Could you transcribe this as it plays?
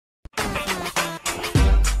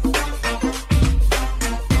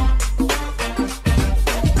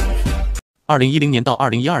2010年到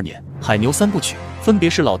2012年，海牛3部曲分别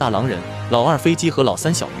是老大狼人、老二飞机和老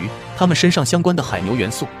三小鱼。他们身上相关的海牛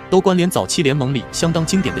元素都关联早期联盟里相当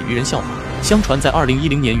经典的愚人笑话。相传在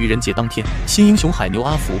2010年愚人节当天，新英雄海牛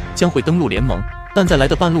阿福将会登陆联盟，但在来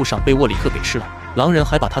的半路上被沃里克给吃了。狼人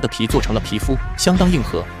还把他的皮做成了皮肤，相当硬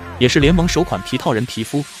核，也是联盟首款皮套人皮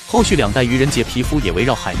肤。后续2代愚人节皮肤也围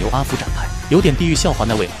绕海牛阿福展开，有点地狱笑话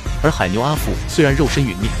那味了。而海牛阿福虽然肉身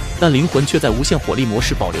陨灭，但灵魂却在无限火力模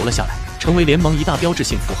式保留了下来，成为联盟一大标志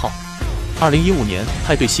性符号。2015年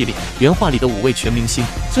派对系列原画里的5位全明星，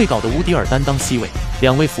最搞的乌迪尔担当 C 位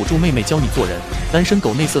，2位辅助妹妹教你做人，单身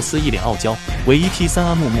狗内瑟斯一脸傲娇，唯一 T3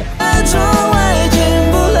阿木木。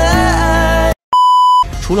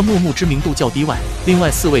除了木木知名度较低外，另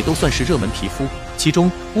外4位都算是热门皮肤。其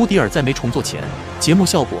中乌迪尔在没重做前，节目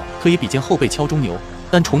效果可以比肩后背敲钟牛，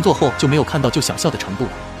但重做后就没有看到就想笑的程度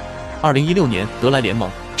了。2016年得来联盟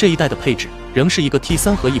这一代的配置仍是一个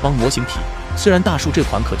T3和一帮模型皮，虽然大树这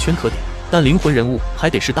款可圈可点，但灵魂人物还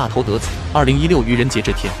得是大头德子。2016愚人节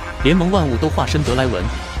这天，联盟万物都化身德莱文，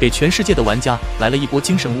给全世界的玩家来了一波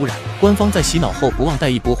精神污染。官方在洗脑后不忘带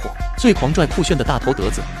一波火，最狂拽酷炫的大头德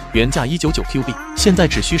子，原价199 Q 币，现在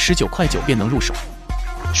只需19.9块便能入手。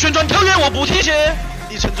旋转跳跃我不提鞋，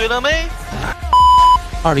你沉醉了没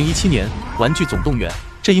？2017年玩具总动员，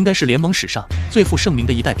这应该是联盟史上最负盛名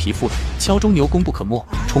的一代皮肤了。敲钟牛功不可没，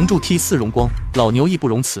重铸 T4荣光，老牛义不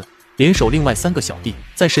容辞。联手另外3个小弟，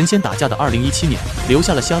在神仙打架的2017年留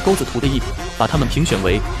下了瞎钩子图的一笔，把他们评选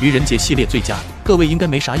为愚人节系列最佳，各位应该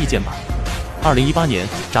没啥意见吧？2018年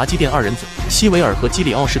炸鸡店2人组，希维尔和基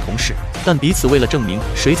里奥是同事，但彼此为了证明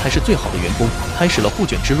谁才是最好的员工，开始了互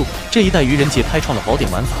卷之路。这一代愚人节开创了宝典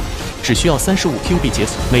玩法，只需要35 Q 币解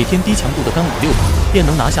锁，每天低强度的干56把，便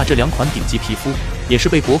能拿下这2款顶级皮肤，也是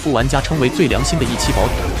被国服玩家称为最良心的一期宝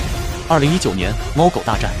典。2019年猫狗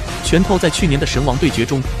大战，拳头在去年的神王对决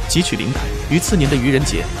中汲取灵感，于次年的愚人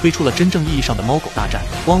节推出了真正意义上的猫狗大战。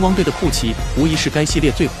汪汪队的酷旗无疑是该系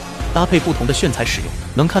列最火，搭配不同的炫彩使用，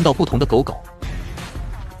能看到不同的狗狗。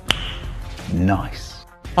Nice。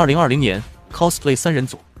2020年 cosplay3人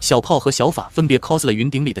组，小炮和小法分别 cos 了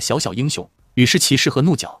云顶里的小小英雄、羽士骑士和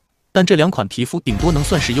怒角，但这2款皮肤顶多能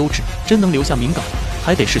算是优质，真能留下名梗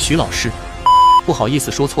还得是徐老师。不好意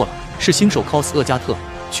思说错了，是新手 cos 厄加特。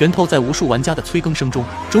拳头在无数玩家的催更声中，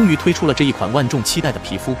终于推出了这一款万众期待的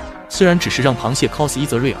皮肤。虽然只是让螃蟹 cos 伊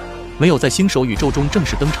泽瑞尔，没有在新手宇宙中正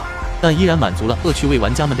式登场，但依然满足了恶趣味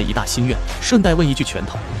玩家们的一大心愿。顺带问一句，拳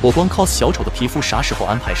头，我光 cos 小丑的皮肤啥时候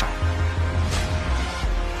安排上？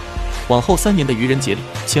往后3年的愚人节里，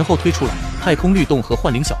前后推出了太空律动和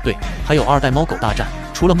幻灵小队，还有2代猫狗大战。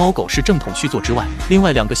除了猫狗是正统续作之外，另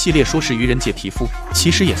外2个系列说是愚人节皮肤，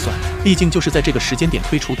其实也算，毕竟就是在这个时间点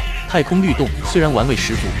推出的。太空律动虽然玩味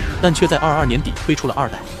十足，但却在22年底推出了2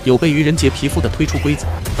代，有被愚人节皮肤的推出规则。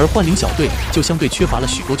而幻灵小队就相对缺乏了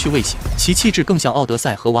许多趣味性，其气质更像奥德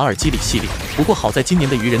赛和瓦尔基里系列。不过好在今年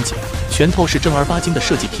的愚人节，拳头是正儿八经的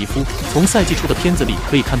设计皮肤，从赛季初的片子里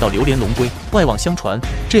可以看到榴莲龙龟。外网相传，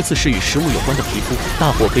这次是与食物有关的皮肤，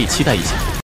大伙可以期待一下。